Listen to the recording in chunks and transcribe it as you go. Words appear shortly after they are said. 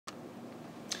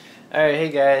Alright, hey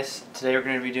guys. Today we're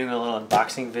going to be doing a little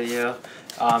unboxing video.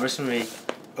 I'm just going to be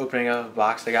opening up a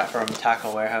box I got from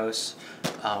Tackle Warehouse.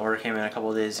 Order came in a couple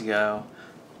of days ago.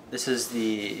 This is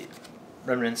the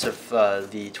remnants of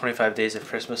the 25 Days of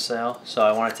Christmas sale. So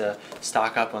I wanted to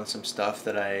stock up on some stuff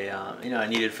that I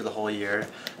needed for the whole year,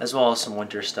 as well as some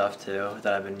winter stuff too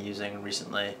that I've been using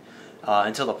recently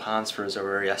until the ponds froze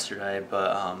over yesterday.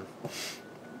 But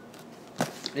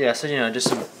yeah, so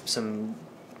just some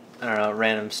I don't know,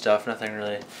 random stuff, nothing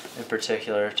really in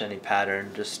particular to any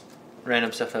pattern, just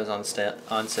random stuff that was on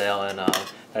sale and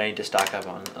that I need to stock up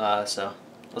on. So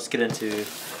let's get into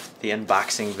the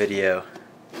unboxing video.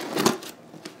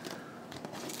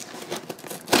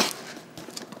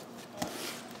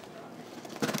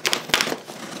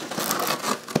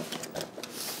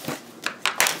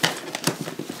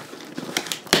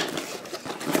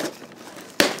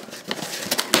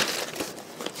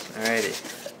 Alrighty.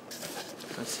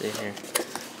 Let's see here.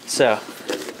 So,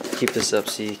 keep this up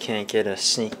so you can't get a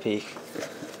sneak peek.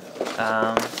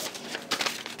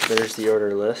 There's the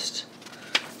order list.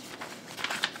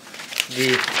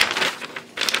 The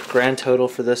grand total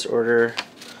for this order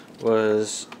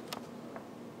was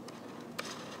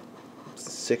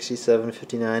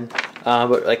 $67.59,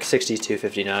 but like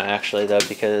 $62.59 actually, though,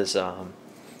 because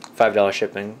 $5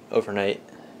 shipping overnight,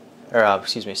 or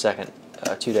excuse me, second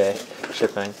 2-day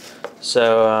shipping.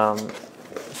 So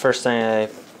first thing I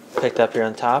picked up here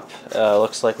on top,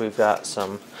 looks like we've got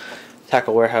some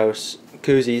Tackle Warehouse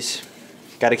koozies.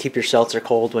 Got to keep your seltzer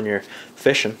cold when you're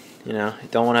fishing. You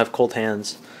don't want to have cold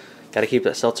hands. Got to keep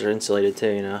that seltzer insulated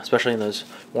too. Especially in those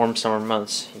warm summer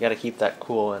months. You got to keep that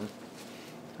cool. And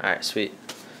all right, sweet.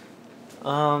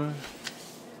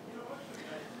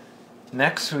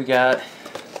 Next we got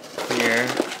here.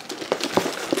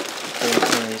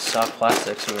 Some of these soft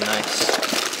plastics are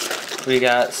nice. We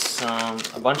got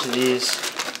a bunch of these.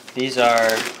 These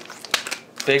are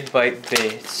big bite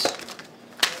baits.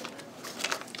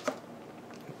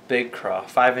 Big craw,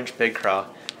 5-inch big craw.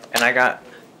 And I got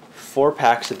 4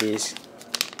 packs of these.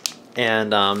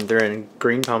 And they're in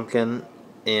green pumpkin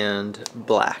and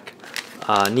black.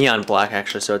 Neon black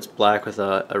actually, so it's black with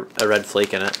a red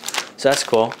flake in it. So that's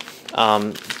cool.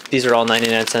 These are all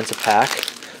 99 cents a pack.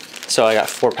 So I got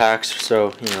 4 packs,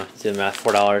 so do the math,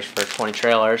 $4 for 20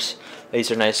 trailers. These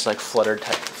are nice, like flutter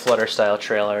style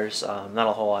trailers. Not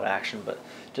a whole lot of action, but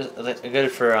just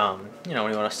good for when you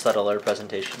want to settle their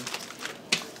presentation.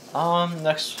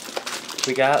 Next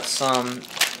we got some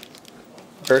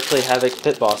Berkeley Havoc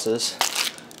Pit Bosses.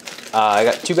 I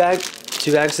got two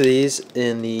bags of these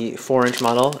in the 4-inch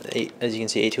model, as you can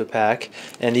see, 8 to a pack,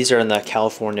 and these are in the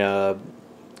California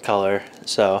color.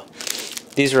 So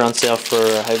these are on sale for,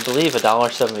 I believe,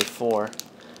 $1.74,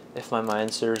 if my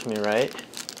mind serves me right.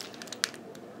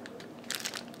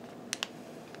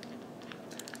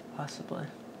 Possibly.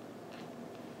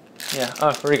 Yeah,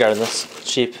 regardless,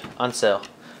 cheap, on sale.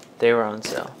 They were on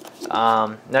sale.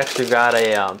 Next we've got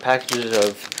a package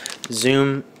of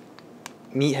Zoom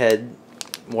meathead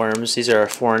worms. These are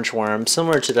 4-inch worms,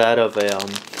 similar to that of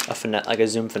a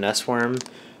Zoom finesse worm.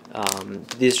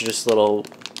 These are just a little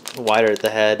wider at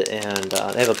the head, and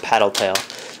they have a paddle tail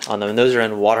on them, and those are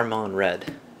in watermelon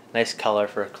red. Nice color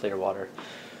for clear water.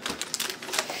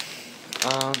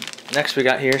 Next we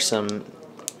got here some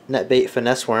net bait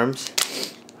finesse worms.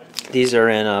 These are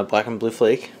in black and blue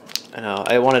flake.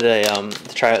 I wanted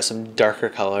to try out some darker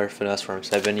color finesse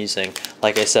worms. I've been using,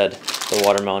 like I said, the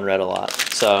watermelon red a lot.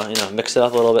 So mix it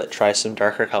up a little bit, try some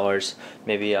darker colors,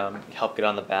 maybe help get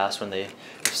on the bass when they've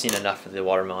seen enough of the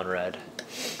watermelon red.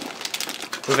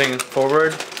 Moving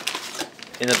forward,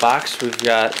 in the box we've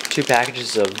got 2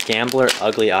 packages of Gambler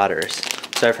Ugly Otters.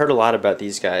 So I've heard a lot about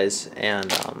these guys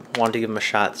and wanted to give them a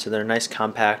shot. So they're nice,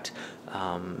 compact,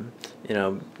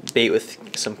 bait with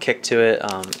some kick to it.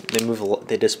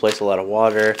 They displace a lot of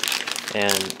water,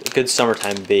 and good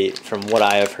summertime bait from what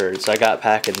I have heard. So I got a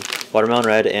pack in watermelon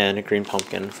red and green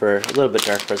pumpkin for a little bit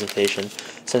dark presentation,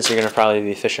 since you're gonna probably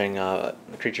be fishing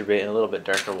creature bait in a little bit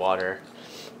darker water.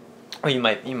 Or you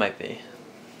might be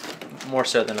more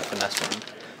so than a finesse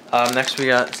one. Next we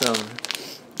got some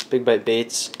big bite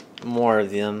baits. More of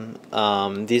them.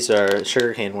 These are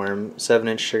sugarcane worm,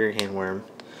 7-inch sugarcane worm,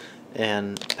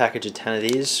 and a package of 10 of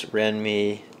these ran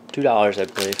me $2, I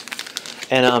believe.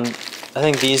 And I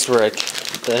think these were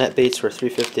the net baits were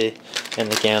 $3.50,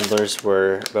 and the gamblers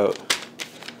were about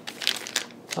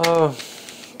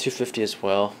 $2.50 as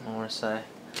well, I want to say.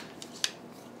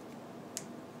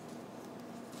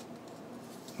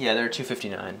 Yeah, they're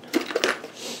 $2.59.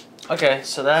 Okay,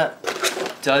 so that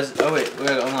does. Oh wait, we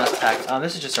got one last pack.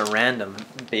 This is just a random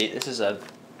bait. This is a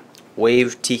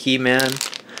Wave Tiki Man.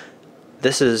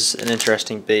 This is an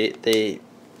interesting bait.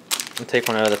 I'll take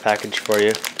one out of the package for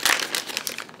you.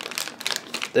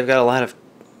 They've got a lot of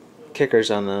kickers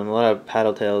on them, a lot of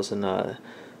paddle tails, and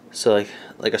so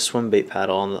like a swim bait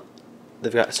paddle on the.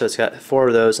 It's got 4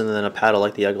 of those and then a paddle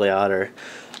like the Ugly Otter.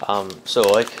 So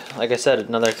like I said,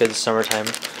 another good summertime,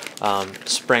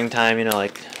 springtime. You know,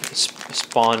 like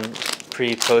spawn,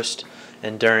 pre, post,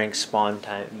 and during spawn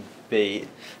time bait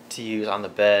to use on the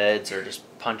beds or just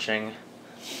punching.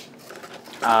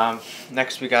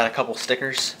 Next we got a couple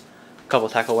stickers, a couple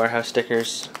Tackle Warehouse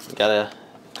stickers. We gotta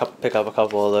pick up a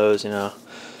couple of those. You know,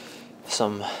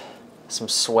 some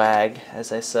swag, as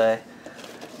they say.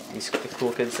 The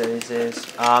cool kids say these days.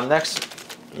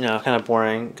 Next, you know, kind of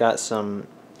boring. Got some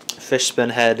fish spin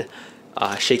head,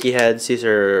 shaky heads. These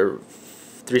are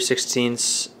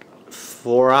 3/16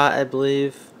 4/0, I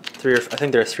believe. I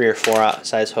think they're 3 or 4/0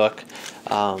 size hook.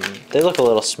 They look a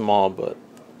little small, but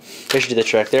they should do the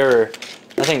trick.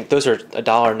 I think those are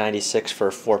 $1.96 for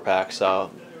a 4-pack,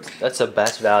 so that's the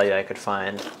best value I could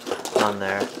find on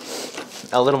there.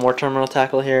 A little more terminal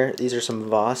tackle here. These are some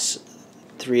Voss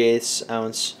 3/8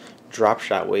 ounce drop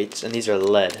shot weights, and these are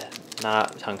lead,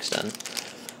 not tungsten.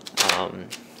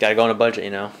 Gotta go on a budget, you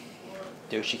know.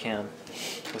 Do what you can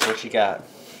with what you got.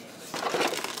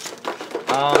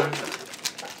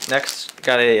 Next,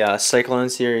 got a Cyclone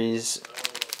Series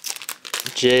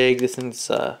jig. This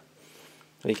thing's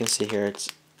you can see here.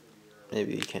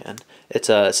 Maybe you can. It's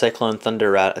a Cyclone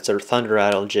Thunder Rattle. It's a Thunder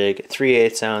Rattle jig,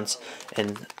 3/8 ounce,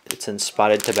 and it's in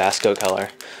spotted Tabasco color.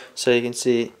 So you can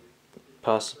see.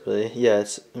 Possibly, yeah.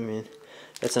 I mean,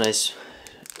 it's a nice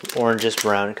orangish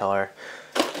brown color.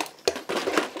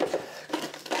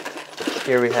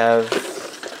 Here we have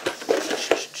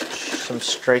some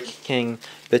Strike King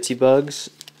Bitsy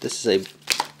bugs. This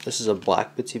is a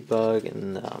black Bitsy bug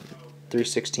and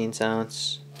 3/16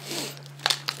 ounce.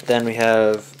 Then we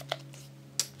have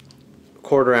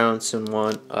 1/4 ounce and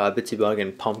one Bitsy bug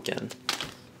and pumpkin.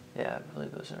 Yeah, I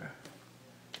believe those are.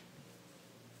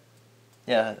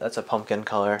 Yeah, that's a pumpkin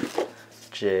color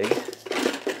jig.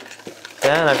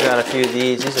 Then I've got a few of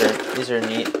these. These are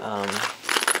neat,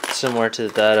 similar to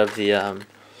that of the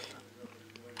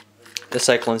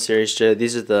Cyclone Series jig.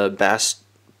 These are the Bass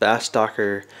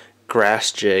Stalker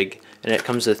grass jig, and it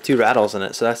comes with 2 rattles in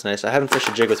it, so that's nice. I haven't fished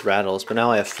a jig with rattles, but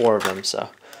now I have 4 of them, so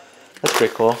that's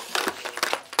pretty cool.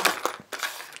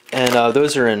 And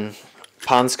those are in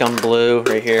Pond Scum Blue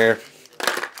right here.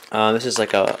 This is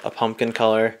like a pumpkin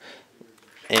color.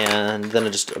 And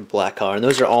then just a black color, and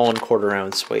those are all in 1/4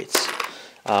 ounce weights.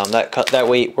 That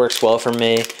weight works well for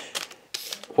me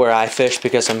where I fish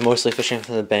because I'm mostly fishing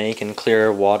from the bank in clear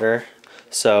water,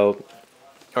 so,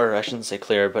 or I shouldn't say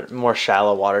clear, but more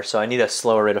shallow water. So I need a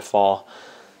slower rate of fall,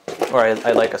 or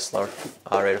I like a slower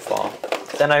rate of fall.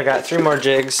 Then I've got 3 more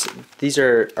jigs. These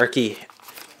are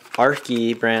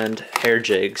Arky brand hair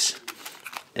jigs,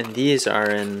 and these are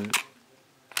in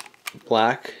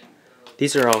black.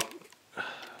 These are all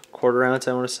 1/4 ounce,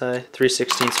 I want to say,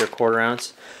 3/16 or 1/4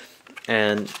 ounce,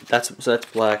 and that's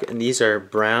black. And these are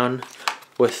brown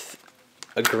with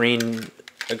a green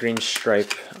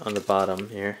stripe on the bottom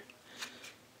here.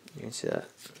 You can see that.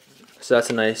 So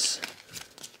that's a nice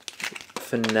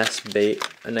finesse bait,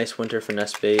 a nice winter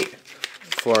finesse bait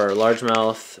for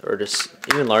largemouth or just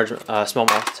even large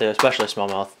smallmouth too, especially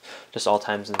smallmouth, just all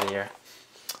times in the year.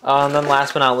 And then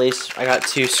last but not least, I got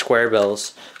 2 square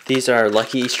bills. These are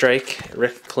Lucky Strike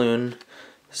Rick Clune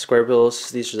square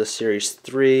bills. These are the Series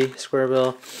 3 square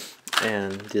bill,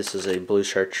 and this is a blue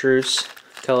chartreuse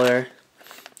color,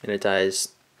 and it dies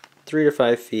 3 to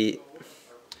 5 feet.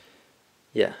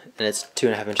 Yeah, and it's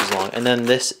 2.5 inches long. And then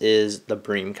this is the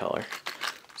bream color.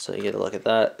 So you get a look at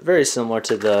that. Very similar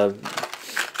to they're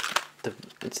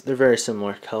very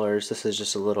similar colors. This is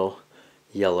just a little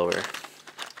yellower.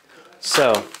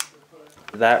 So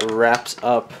that wraps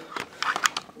up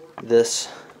this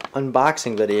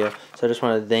unboxing video. So I just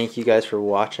want to thank you guys for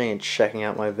watching and checking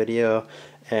out my video.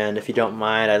 And if you don't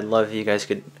mind, I'd love if you guys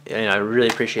could, I really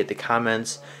appreciate the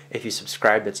comments. If you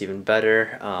subscribe, that's even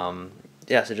better.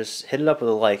 Yeah, so just hit it up with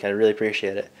a like. I really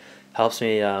appreciate it. Helps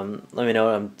me, let me know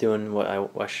I'm doing what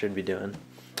I should be doing.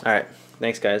 Alright,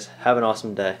 thanks guys. Have an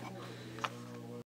awesome day.